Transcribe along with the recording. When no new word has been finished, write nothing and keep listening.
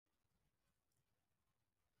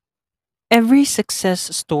Every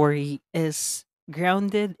success story is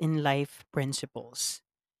grounded in life principles,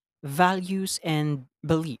 values, and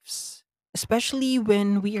beliefs, especially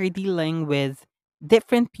when we are dealing with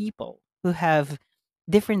different people who have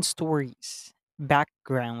different stories,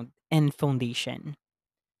 background, and foundation.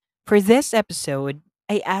 For this episode,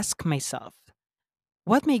 I ask myself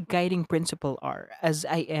what my guiding principle are as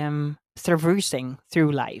I am traversing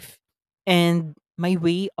through life and my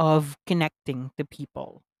way of connecting to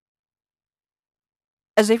people.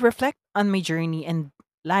 As I reflect on my journey and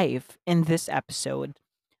life in this episode,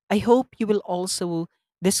 I hope you will also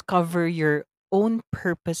discover your own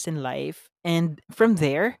purpose in life and from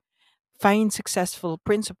there find successful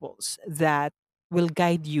principles that will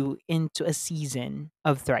guide you into a season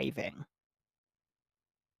of thriving.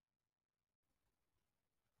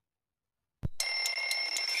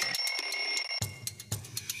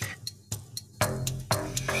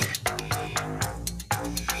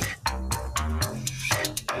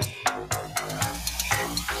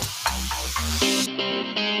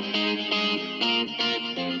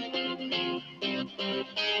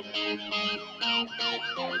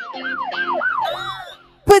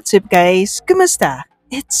 What's up, guys? Kumusta?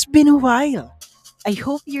 It's been a while. I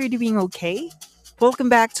hope you're doing okay. Welcome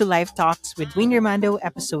back to Live Talks with Wayne Armando,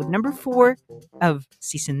 episode number 4 of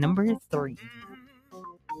season number 3.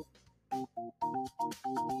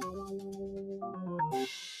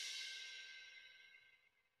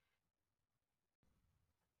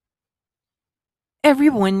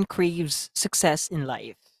 Everyone craves success in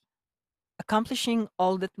life. Accomplishing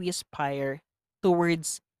all that we aspire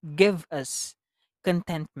towards give us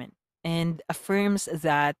contentment and affirms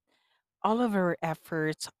that all of our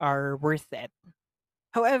efforts are worth it.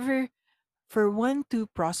 However, for one to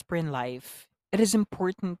prosper in life, it is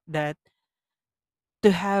important that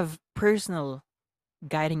to have personal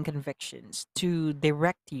guiding convictions to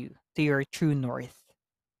direct you to your true north.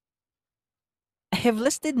 I have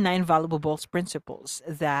listed 9 valuable principles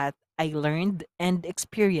that I learned and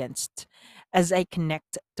experienced as I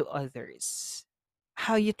connect to others.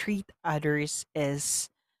 How you treat others is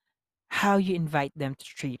how you invite them to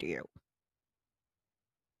treat you.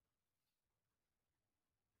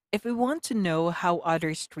 If we want to know how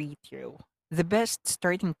others treat you, the best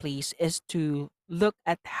starting place is to look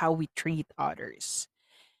at how we treat others.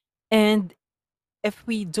 And if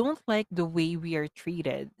we don't like the way we are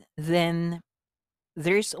treated, then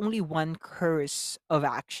there's only one course of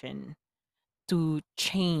action to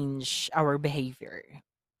change our behavior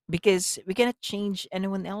because we cannot change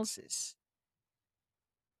anyone else's.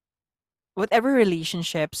 Whatever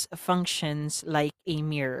relationships functions like a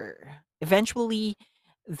mirror. Eventually,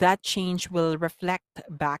 that change will reflect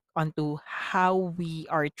back onto how we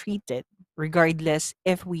are treated, regardless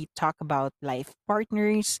if we talk about life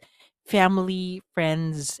partners, family,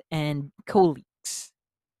 friends, and colleagues.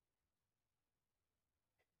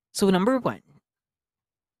 So, number one,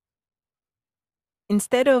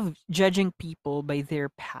 instead of judging people by their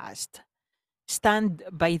past, stand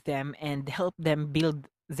by them and help them build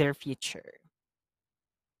their future.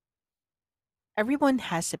 Everyone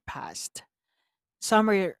has a past. Some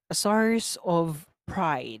are a source of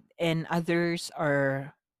pride, and others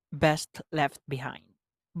are best left behind.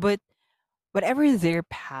 But whatever their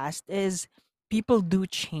past is, people do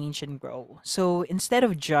change and grow. So instead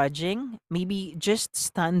of judging, maybe just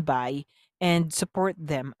stand by and support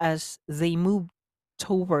them as they move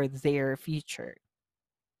toward their future.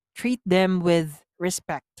 Treat them with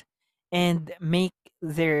respect and make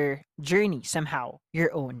their journey somehow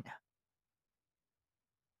your own.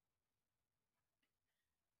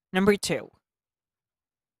 Number two,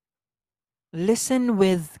 listen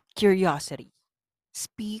with curiosity,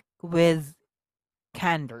 speak with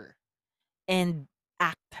candor, and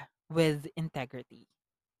act with integrity.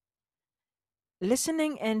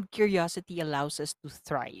 Listening and curiosity allows us to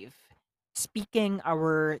thrive. Speaking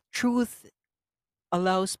our truth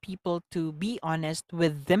allows people to be honest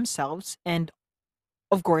with themselves and,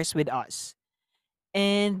 of course, with us.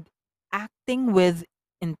 And acting with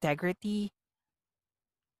integrity,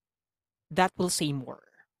 that will say more.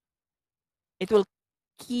 It will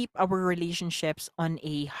keep our relationships on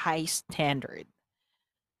a high standard.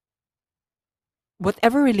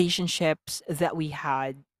 Whatever relationships that we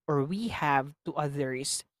had or we have to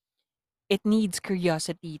others, it needs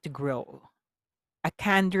curiosity to grow, a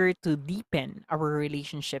candor to deepen our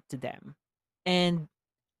relationship to them, and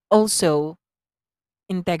also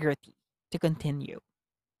integrity to continue.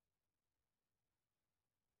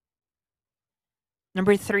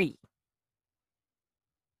 Number three,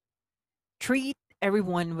 treat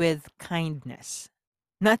everyone with kindness,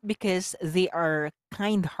 not because they are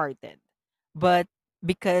kind hearted, but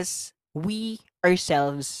because we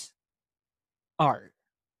ourselves are.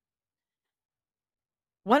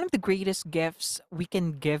 One of the greatest gifts we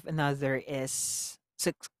can give another is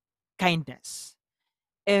kindness.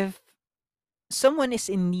 If someone is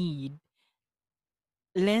in need,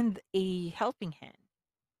 lend a helping hand.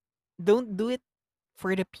 Don't do it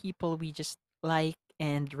for the people we just like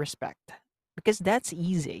and respect because that's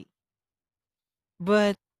easy.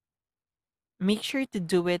 But make sure to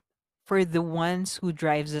do it for the ones who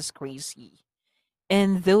drives us crazy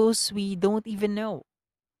and those we don't even know.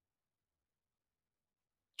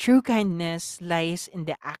 True kindness lies in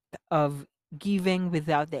the act of giving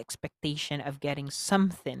without the expectation of getting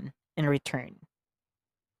something in return.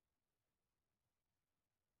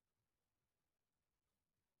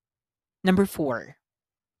 Number 4,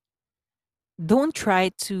 don't try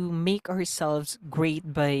to make ourselves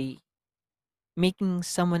great by making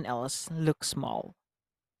someone else look small.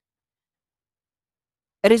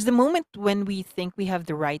 It is the moment when we think we have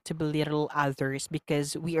the right to belittle others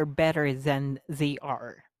because we are better than they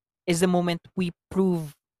are. Is the moment we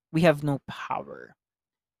prove we have no power.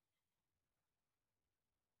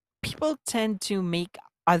 People tend to make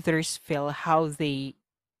others feel how they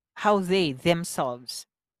themselves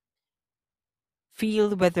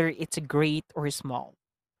feel, whether it's great or small.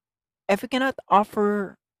 If we cannot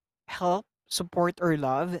offer help, support, or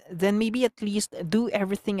love, then maybe at least do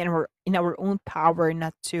everything in our own power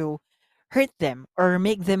not to hurt them or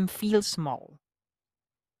make them feel small.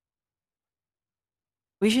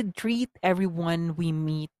 We should treat everyone we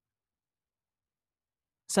meet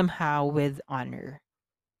somehow with honor.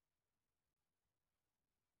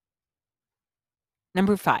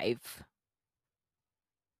 Number 5,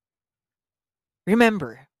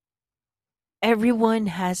 remember, everyone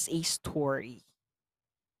has a story.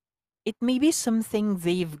 It may be something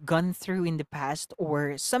they've gone through in the past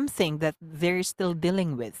or something that they're still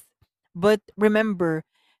dealing with. But remember,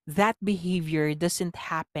 that behavior doesn't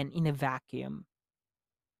happen in a vacuum.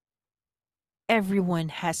 Everyone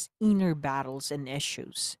has inner battles and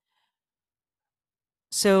issues.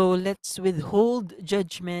 So let's withhold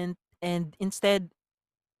judgment and instead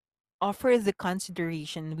offer the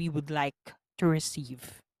consideration we would like to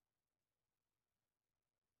receive.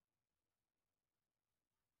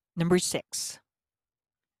 Number 6,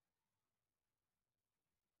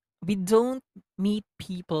 we don't meet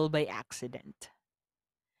people by accident.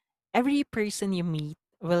 Every person you meet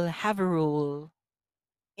will have a role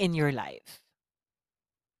in your life,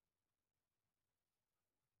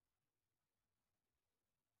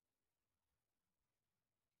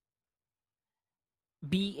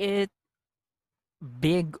 be it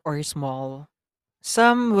big or small.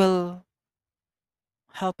 Some will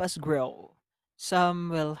help us grow, some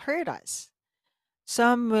will hurt us,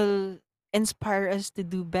 some will inspire us to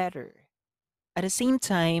do better. At the same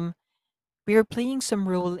time, we are playing some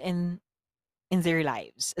role in their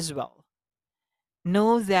lives as well.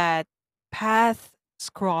 Know that paths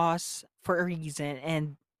cross for a reason,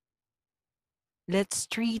 and let's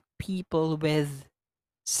treat people with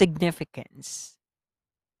significance.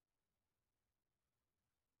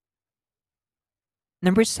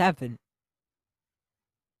 Number 7,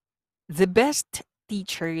 the best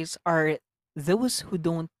teachers are those who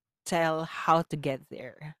don't tell how to get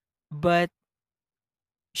there, but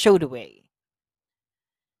show the way.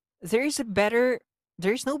 There's a better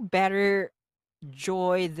there's no better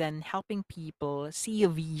joy than helping people see a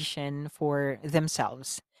vision for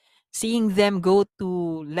themselves. Seeing them go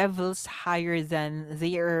to levels higher than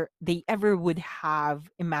they ever would have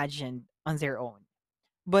imagined on their own.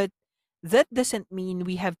 But that doesn't mean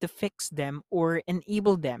we have to fix them or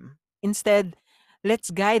enable them. Instead,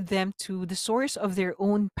 let's guide them to the source of their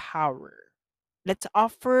own power. Let's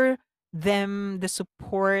offer them the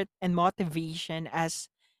support and motivation as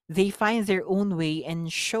they find their own way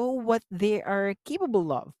and show what they are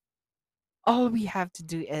capable of. All we have to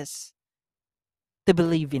do is to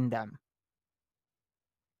believe in them.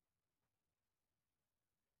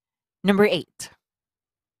 Number 8,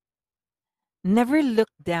 never look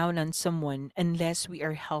down on someone unless we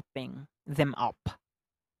are helping them up.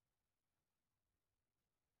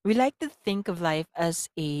 We like to think of life as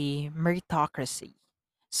a meritocracy.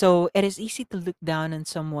 So it is easy to look down on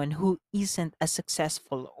someone who isn't as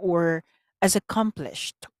successful or as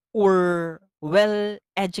accomplished or well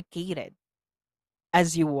educated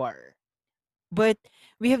as you are. But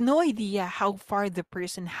we have no idea how far the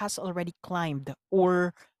person has already climbed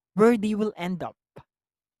or where they will end up.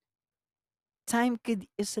 Time could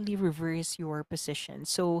easily reverse your position.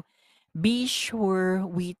 So be sure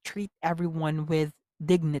we treat everyone with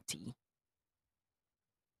dignity.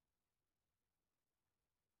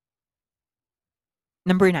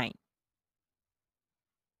 Number 9,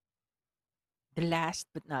 the last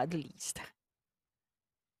but not the least,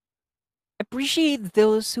 appreciate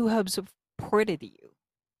those who have supported you,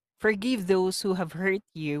 forgive those who have hurt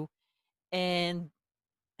you, and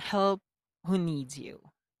help who needs you.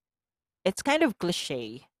 It's kind of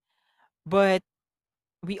cliche, but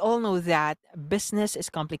we all know that business is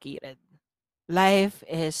complicated. Life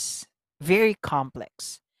is very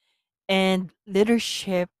complex, and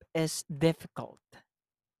leadership is difficult.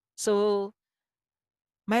 So,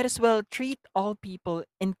 might as well treat all people,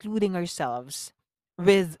 including ourselves,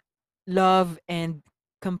 with love and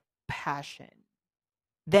compassion.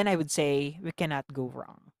 Then I would say we cannot go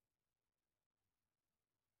wrong.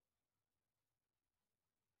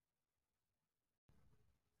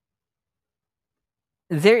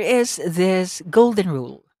 There is this golden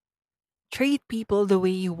rule: treat people the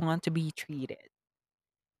way you want to be treated,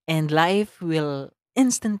 and life will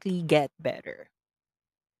instantly get better.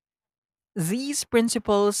 These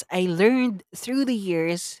principles I learned through the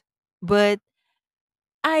years, but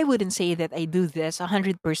I wouldn't say that I do this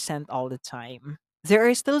 100% all the time. There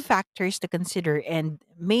are still factors to consider and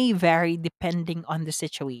may vary depending on the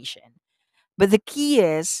situation. But the key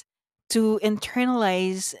is to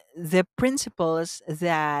internalize the principles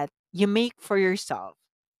that you make for yourself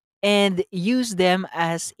and use them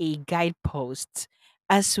as a guidepost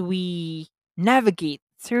as we navigate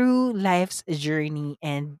through life's journey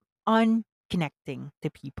and on connecting to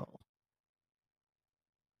people.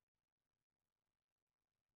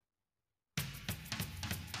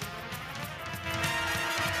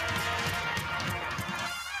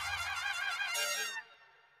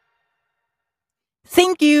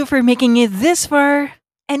 Thank you for making it this far.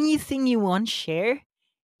 Anything you want to share?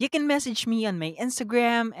 You can message me on my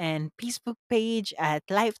Instagram and Facebook page at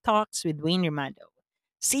Life Talks with Wayne Romando.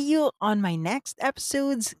 See you on my next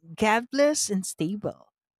episodes. God bless and stay well.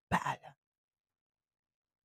 Paalam.